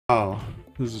Oh,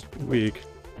 this is weak.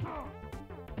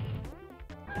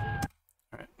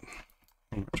 Alright.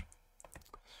 One more try.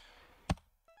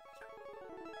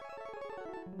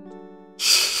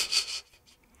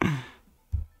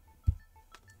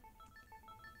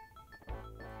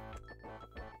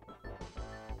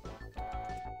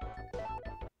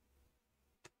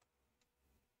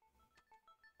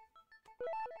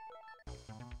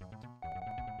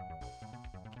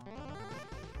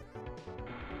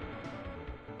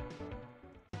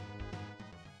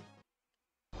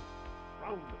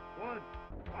 Round one,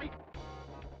 fight!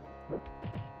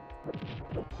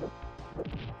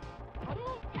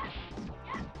 Hadouken!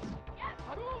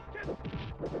 Hadouken!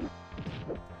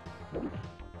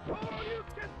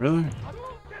 Shoryuken! Really?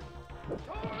 Hadouken!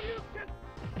 Shoryuken!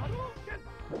 Hadouken!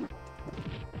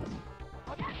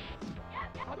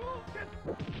 Hadouken!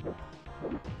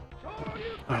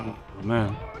 Shoryuken! Oh man.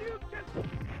 Shoryuken!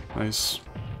 Nice.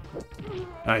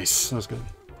 Nice. That was good.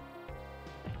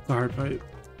 It's a hard fight.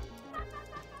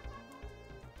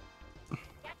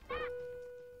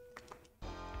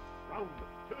 Round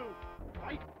two,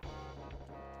 fight!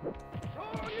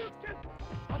 Shoryuken!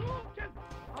 Hadouken!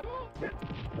 Hadouken!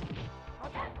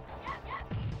 Hadouken!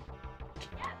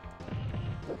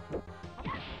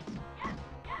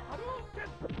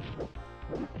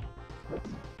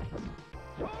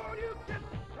 Shoryuken!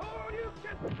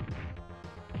 Shoryuken!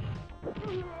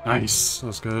 Nice. That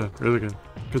was good. Really good.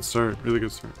 Good start. Really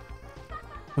good start.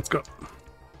 Let's go.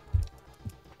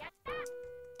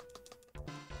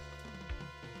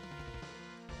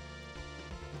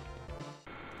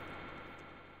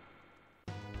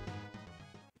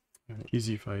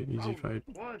 Easy fight. Easy fight.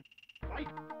 One, fight!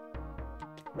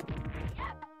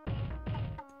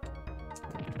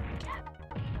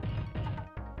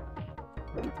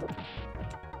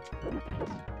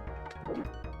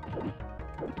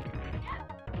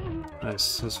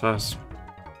 Nice. That's fast.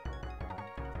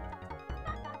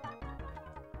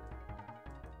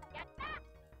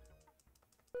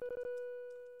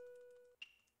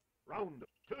 Round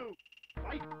two,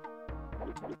 fight!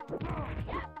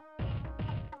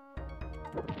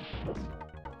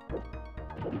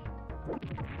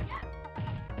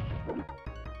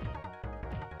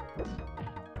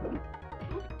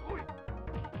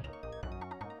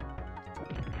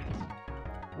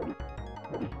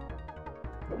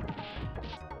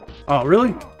 Oh,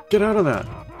 really? Get out of that.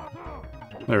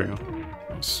 There we go.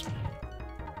 Nice.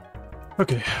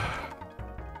 Okay.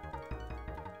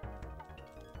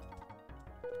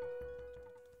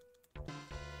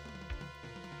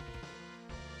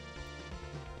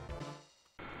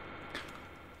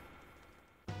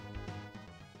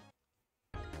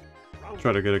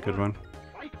 Try to get a good one.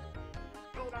 Fight!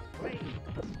 Go that flame!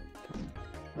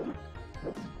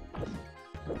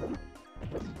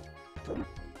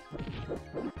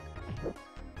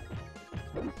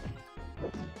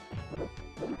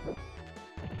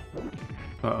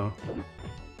 Uh-oh.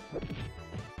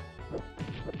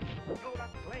 Go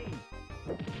that flame!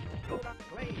 Go that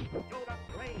flame! Go that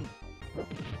flame!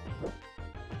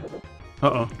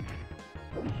 Uh-oh.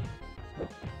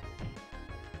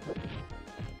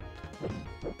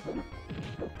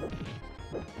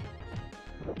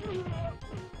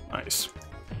 Nice.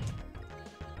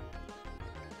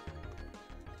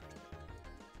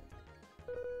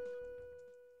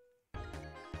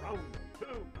 Round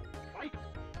two, fight!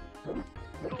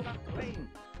 Go that flame!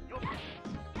 Go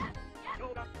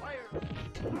that fire!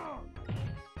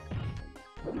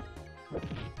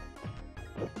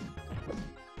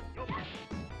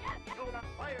 Go that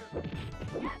fire!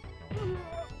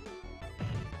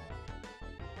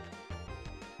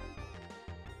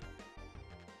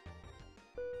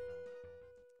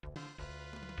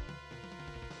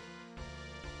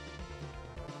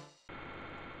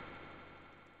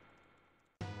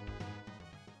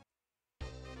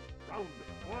 Round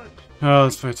one. Oh,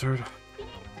 let's fight third.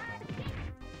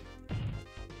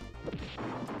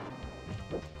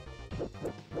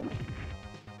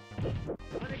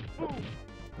 Sonic boom!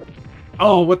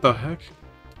 Oh, what the heck?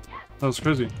 That was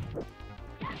crazy.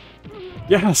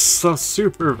 Yes, so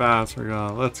super fast,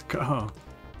 forgot. Let's go.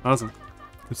 Awesome.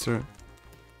 Good start.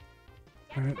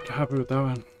 Alright, happy with that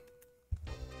one.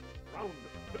 Round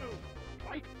two,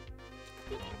 fight!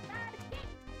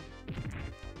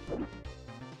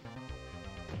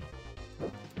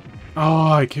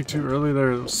 Oh, I kicked too early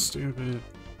there. That was stupid.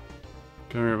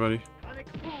 Come here, buddy.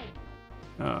 Sonic boom!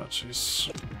 Oh,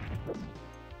 jeez.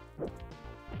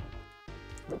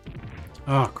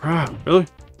 Oh, crap. Really?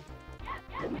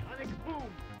 Sonic boom!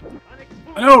 Sonic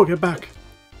boom! No, get back.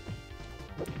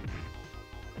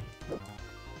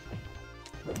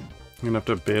 I'm gonna have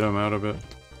to bait him out a bit.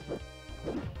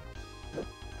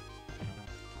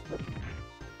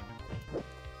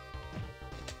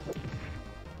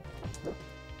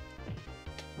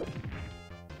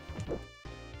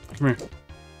 Come here.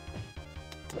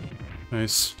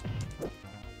 Nice.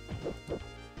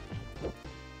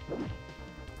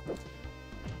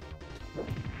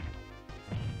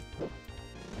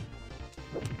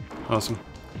 Awesome.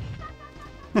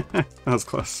 That was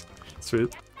close.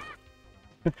 Sweet.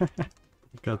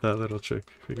 Got that little trick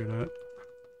figured out.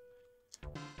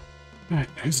 Alright,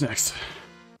 who's next?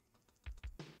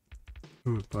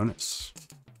 Ooh, bonus.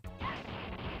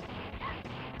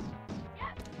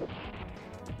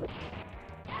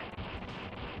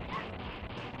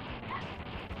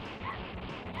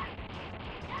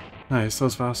 Nice, that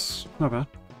was fast. Not bad.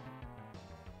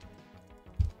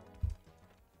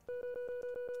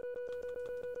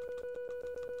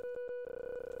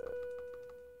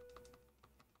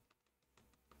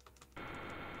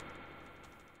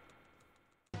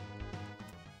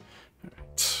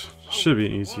 Should be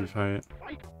an easy fight.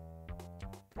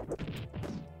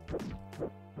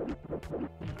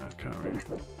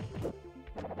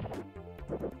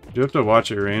 You have to watch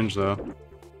your range though.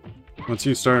 Once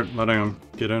you start letting them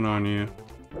get in on you,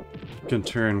 you can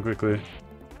turn quickly.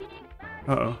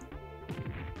 Uh-oh.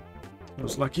 That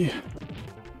was lucky.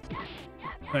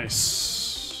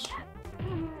 Nice.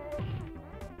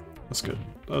 That's good.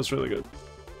 That was really good.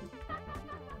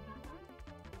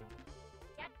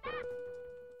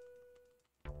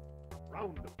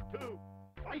 Round 2,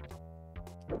 fight!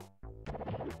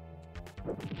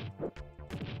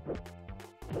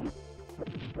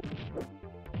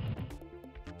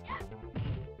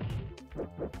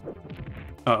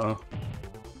 Uh-oh.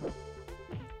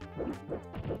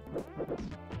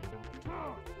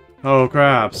 Oh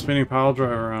crap, spinning pile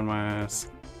driver on my ass.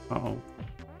 Uh-oh.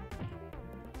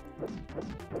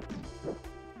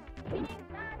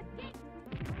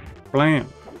 Blam!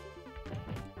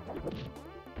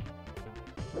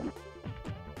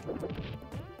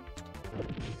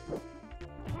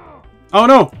 Oh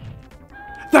no!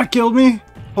 That killed me!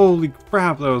 Holy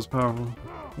crap, that was powerful.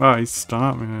 Wow, he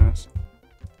stomped my ass.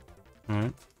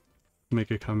 Alright.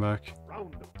 Make a comeback.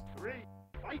 Round 3,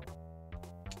 fight!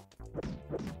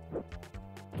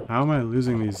 How am I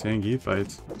losing these Yankee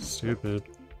fights? Stupid.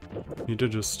 Need to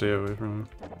just stay away from him.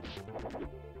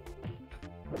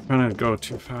 I'm trying to go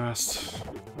too fast.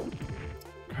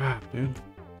 Crap, dude.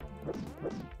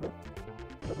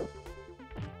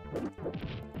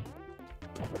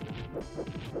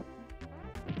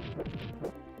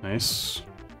 Nice.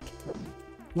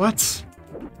 What?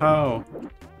 How?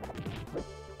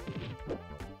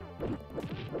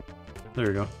 There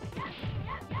we go.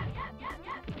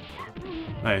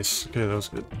 Nice. Okay, that was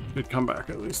good. Good comeback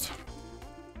at least.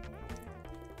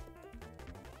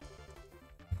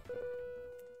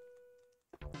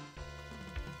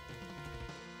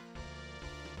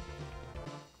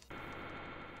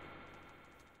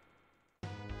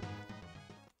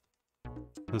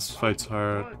 This fight's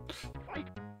hard.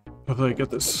 Hopefully I get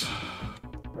this.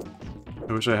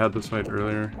 I wish I had this fight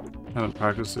earlier. I haven't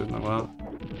practiced it in a while.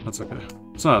 That's okay.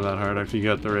 It's not that hard if you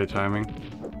get the right timing.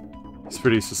 It's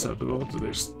pretty susceptible to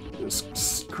this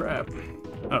crap.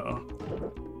 Uh-oh.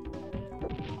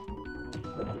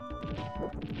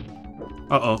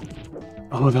 Uh-oh.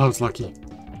 Oh, that was lucky.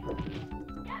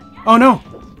 Oh no!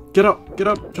 Get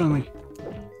up, John Lee.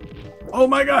 Oh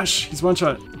my gosh! He's one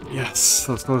shot. Yes,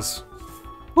 that was close.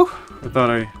 Whew. I thought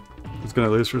I was gonna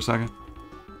lose for a second.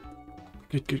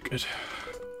 Good, good, good.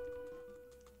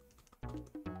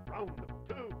 Round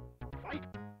 2, fight!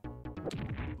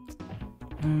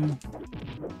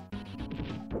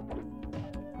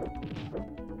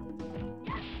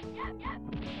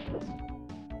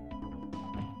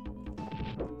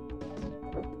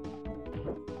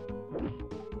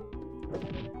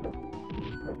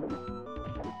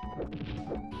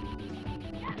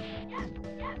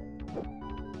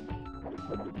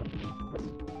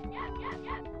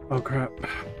 Oh crap.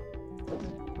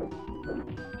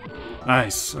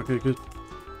 Nice. Okay, good.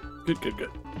 Good, good,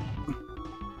 good.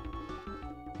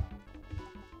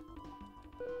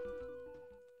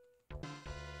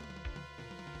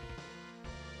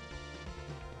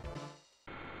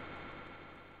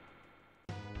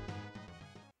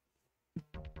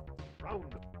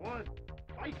 Round 1,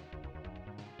 fight!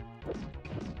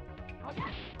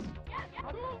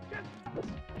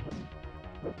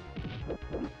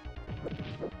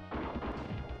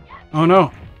 Oh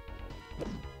no!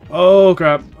 Oh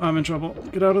crap, I'm in trouble.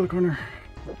 Get out of the corner.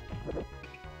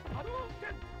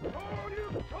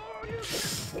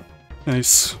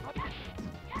 Nice.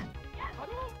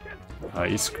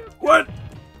 Nice. What?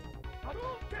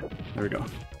 There we go.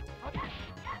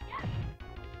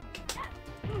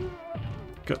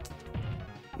 Good.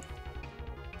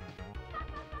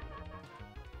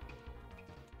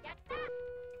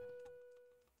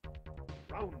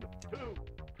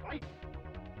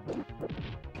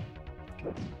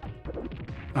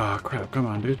 Ah, crap. Come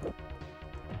on, dude.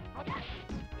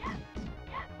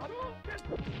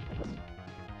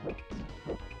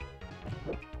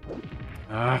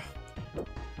 Ah.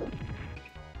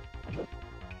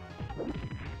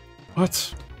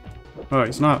 What? Oh,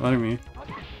 he's not letting me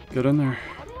get in there.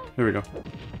 Here we go.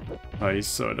 Oh, he's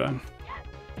so done.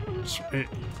 Sweet.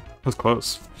 That was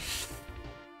close.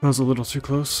 That was a little too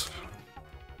close.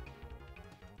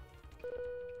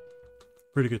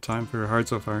 Pretty good time for hard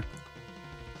so far.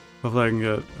 Hopefully I can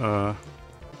get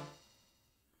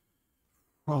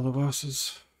all the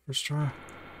bosses first try.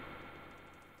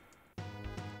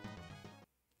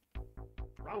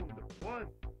 Round one,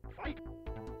 fight!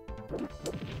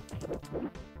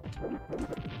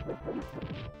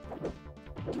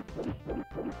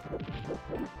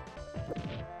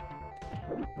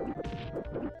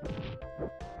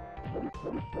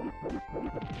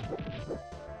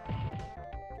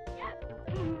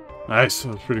 Nice, that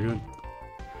was pretty good.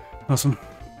 Awesome.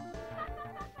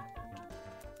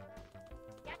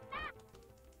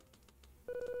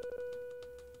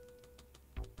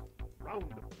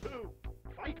 Round two,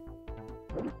 fight!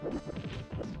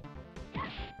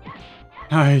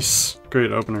 Nice.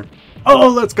 Great opener. Oh,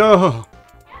 let's go!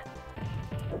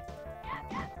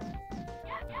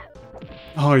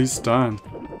 Oh, he's done.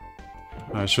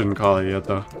 I shouldn't call it yet,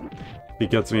 though. If he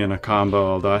gets me in a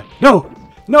combo, I'll die. No!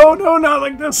 No, no, not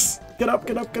like this! Get up,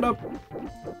 get up, get up!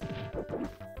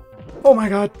 Oh my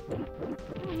god!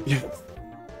 Yeah.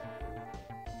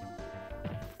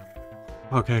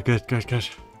 Okay, good, good, good.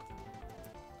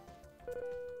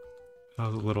 That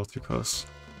was a little too close.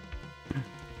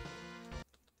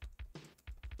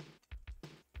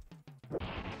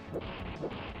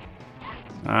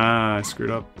 Ah, I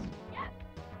screwed up.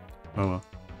 Oh well.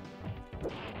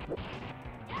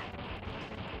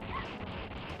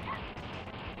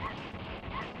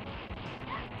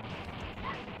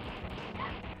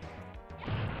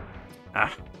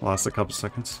 Ah, lost a couple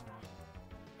seconds.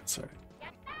 That's alright.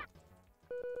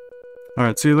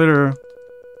 Alright, see you later.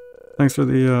 Thanks for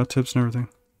the tips and everything.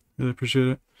 Really appreciate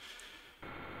it.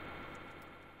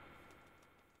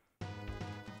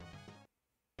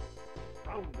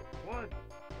 Round one,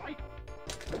 fight!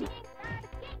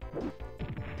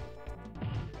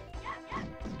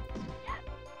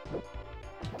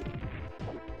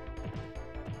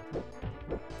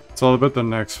 It's all about the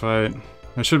next fight.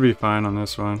 I should be fine on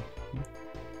this one.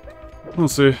 We'll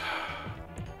see.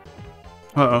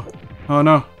 Uh-oh. Oh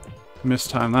no.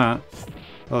 Mistime that.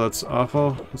 Oh, that's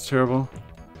awful. That's terrible.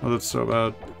 Oh, that's so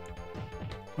bad.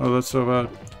 Oh, that's so bad.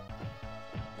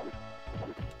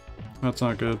 That's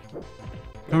not good.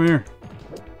 Come here.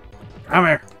 Come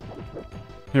here.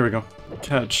 Here we go.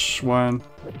 Catch. 1,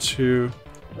 2.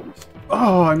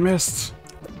 Oh, I missed.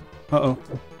 Uh-oh.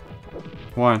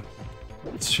 1,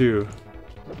 2,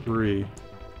 3.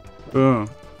 Boom.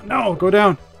 No, go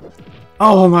down.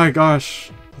 Oh my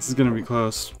gosh. This is gonna be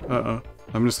close. Uh-oh.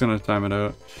 I'm just gonna time it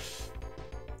out.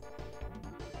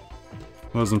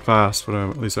 Wasn't fast, but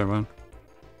at least I won.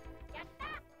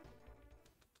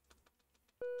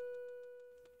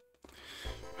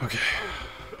 Okay.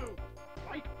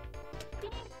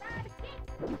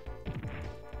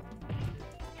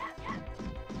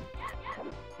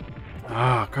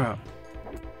 Ah, crap.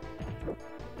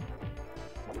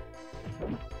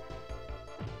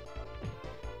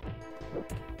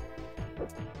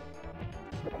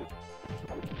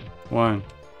 One,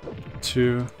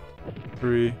 2,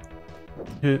 3,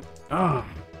 hit. Ah!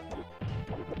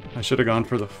 I should have gone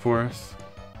for the 4th.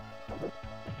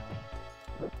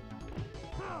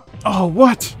 Oh,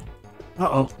 what?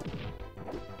 Uh-oh.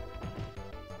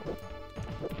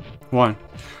 1,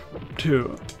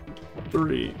 2,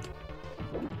 3.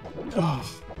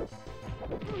 Oh.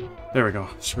 There we go.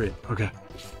 Sweet. Okay.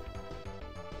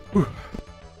 Whew.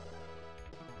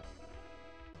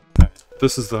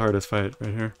 This is the hardest fight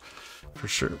right here. For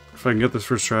sure. If I can get this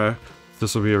first try,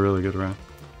 this will be a really good round.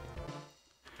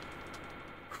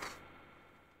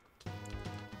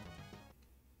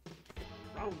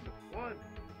 Round one,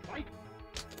 fight!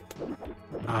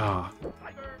 Ah.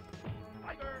 Tiger!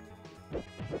 Tiger!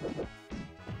 Tiger!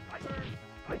 Tiger!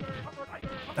 Tiger!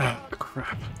 Ah,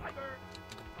 crap. Tiger!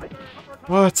 Tiger!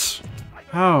 What?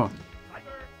 How?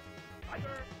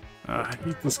 I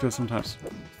hate this guy sometimes.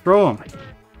 Throw him.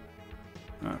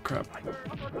 Oh, crap.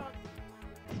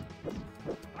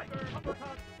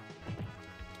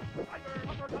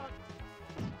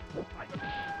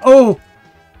 Oh!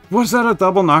 Was that a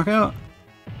double knockout?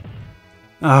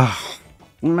 Ah,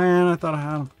 man, I thought I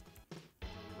had him.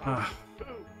 Ah.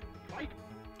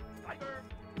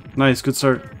 Nice, good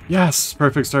start. Yes,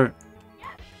 perfect start.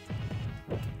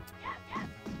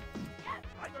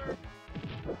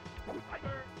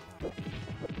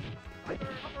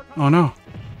 Oh no.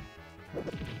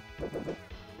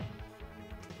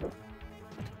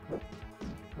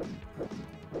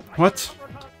 What?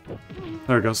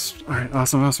 There it goes. Alright,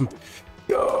 awesome, awesome.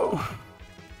 Go!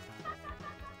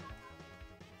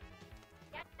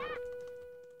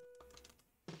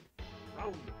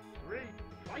 Round 3,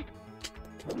 fight!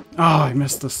 Oh, I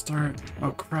missed the start.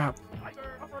 Oh crap.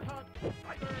 Tiger uppercut!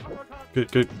 Tiger uppercut!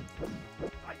 Good, good.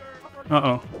 Tiger uppercut!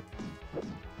 Uh-oh.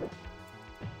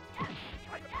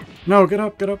 No, get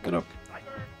up, get up, get up.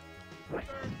 Tiger! Tiger!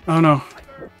 Oh no.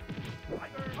 Tiger!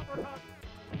 Tiger uppercut!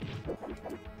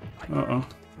 Uh-oh.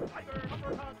 Tiger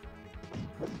uppercut!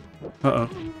 Uh-oh.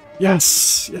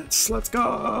 Yes! Yes, let's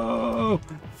go!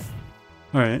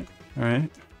 Alright,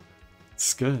 alright. This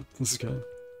is good, this is good.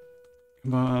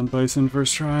 Come on, Bison,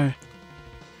 first try.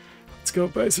 Let's go,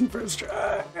 Bison, first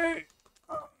try!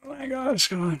 Oh my gosh,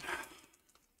 come on.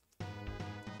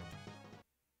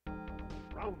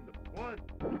 Round 1,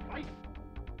 fight!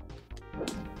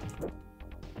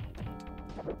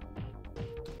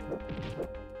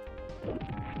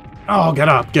 Oh, get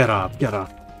up, get up, get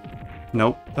up.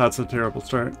 Nope, that's a terrible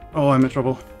start. Oh, I'm in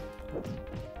trouble.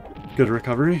 Good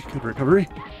recovery, good recovery.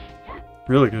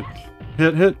 Really good.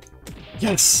 Hit, hit.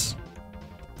 Yes!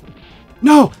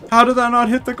 No! How did that not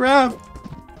hit the grab?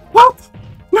 What?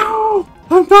 No!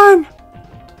 I'm done!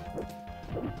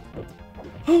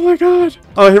 Oh my god!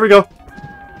 Oh, here we go.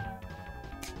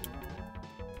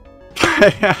 I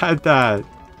had that.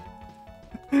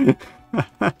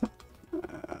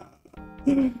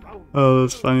 Oh,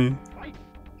 that's funny.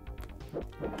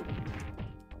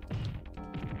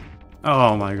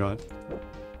 Oh my god.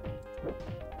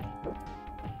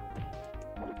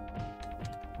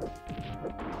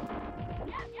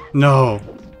 No.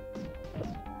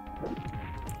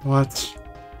 What?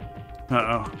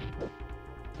 Uh-oh.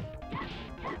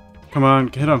 Come on,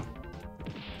 hit him.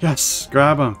 Yes,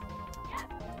 grab him.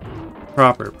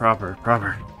 Proper, proper,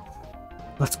 proper.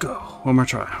 Let's go. One more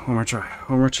try, one more try,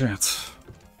 one more chance.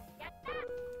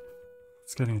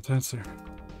 It's getting intense here.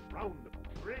 Round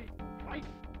 3, fight!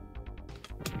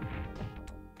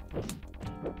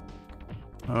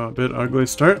 Oh, a bit ugly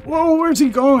start. Whoa, where's he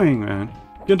going, man?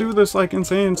 You can do this, like,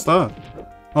 insane stuff.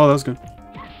 Oh, that's good.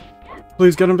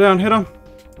 Please get him down, hit him.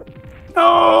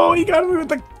 No, he got me with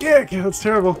the kick. That's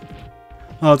terrible.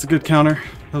 Oh, that's a good counter.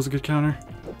 That was a good counter.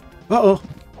 Uh-oh.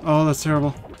 Oh, that's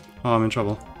terrible. Oh, I'm in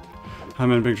trouble.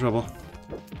 I'm in big trouble.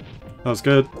 That was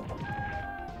good.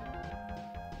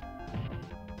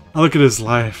 Oh, look at his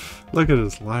life. Look at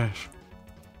his life.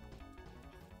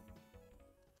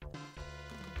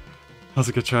 That was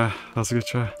a good try. That was a good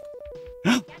try.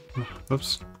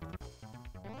 Oops.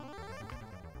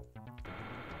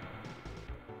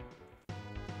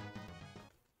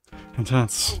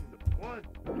 Intense. Round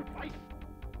 1, fight!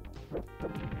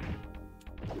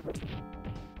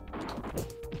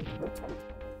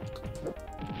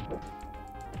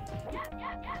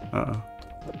 Uh-oh.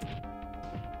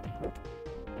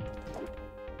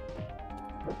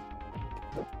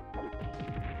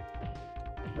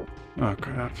 Oh,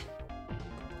 crap.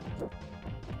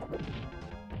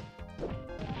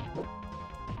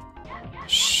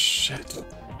 Shit.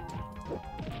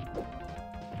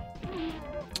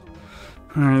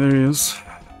 Alright, there he is.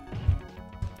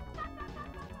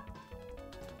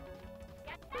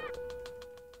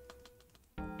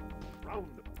 Round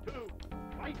 2,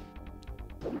 fight!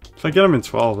 If I get him in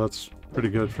 12, that's pretty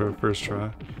good for a first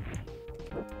try.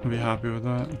 I'll be happy with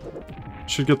that.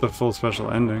 Should get the full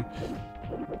special ending.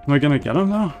 Am I gonna get him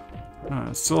though? Ah,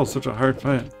 it's still such a hard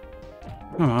fight.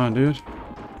 Come on, dude.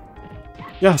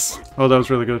 Yes! Oh, that was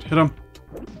really good. Hit him.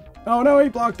 Oh no, he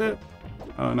blocked it.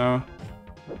 Oh no.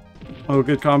 Oh,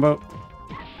 good combo.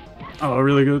 Oh,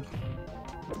 really good.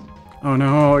 Oh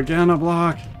no, again a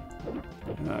block.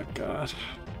 Oh god.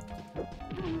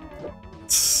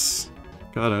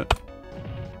 Got it.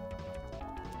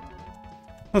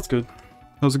 That's good.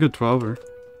 That was a good 12-er.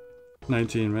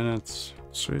 19 minutes.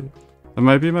 Sweet. That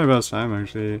might be my best time,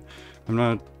 actually. I'm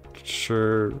not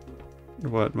sure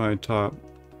what my top...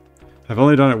 I've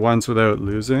only done it once without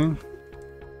losing.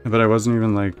 But I wasn't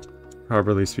even, like,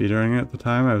 properly speedrunning it at the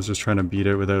time. I was just trying to beat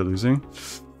it without losing.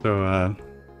 So,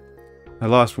 I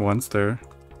lost once there.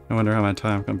 I wonder how my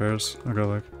time compares. I'll go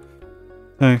look.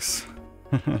 Thanks.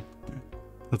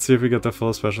 Let's see if we get the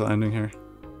full special ending here.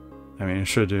 I mean, it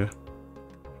should do.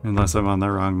 Unless I'm on the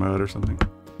wrong mode or something.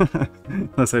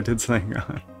 Unless I did something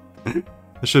wrong.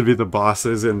 It should be the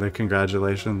bosses and the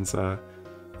congratulations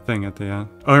thing at the end.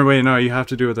 Oh wait, no, you have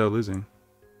to do it without losing.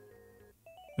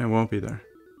 It won't be there.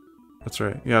 That's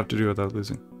right, you have to do it without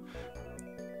losing.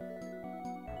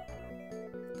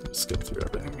 Skip through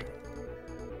everything.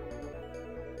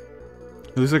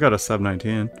 At least I got a sub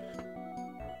 19.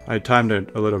 I timed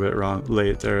it a little bit wrong,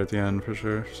 late there at the end for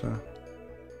sure, so.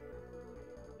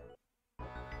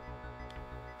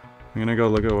 I'm gonna go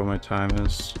look at what my time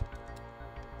is.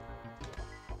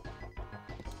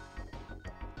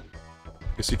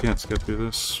 Guess you can't skip through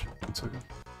this. 1 second.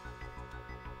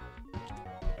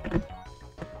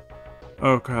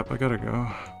 Oh crap, I gotta go.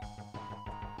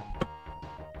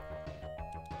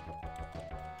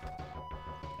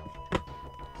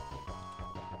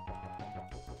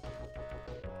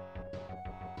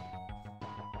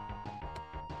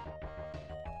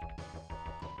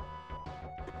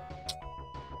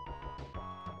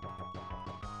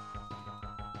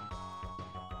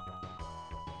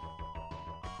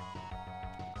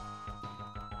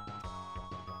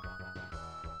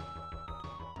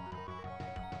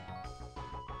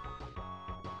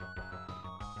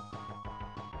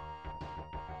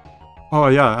 Oh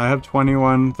yeah, I have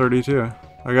 21:32.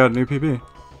 I got a new PB.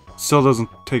 Still doesn't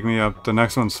take me up. The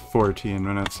next one's 14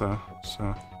 minutes though,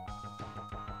 so.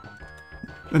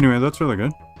 Anyway, that's really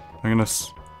good. I'm gonna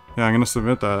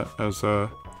submit that as a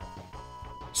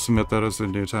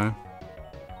new time.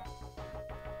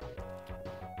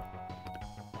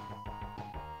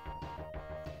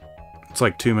 It's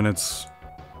like 2 minutes.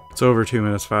 It's over 2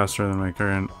 minutes faster than my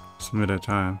current submitted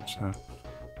time, so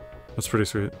that's pretty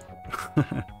sweet.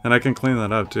 And I can clean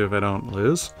that up too if I don't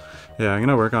lose. Yeah, I'm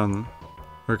gonna work on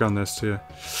this too.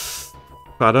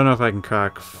 But I don't know if I can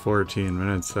crack 14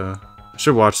 minutes, so I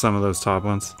should watch some of those top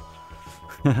ones.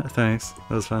 Thanks,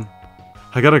 that was fun.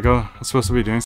 I gotta go. I'm supposed to be doing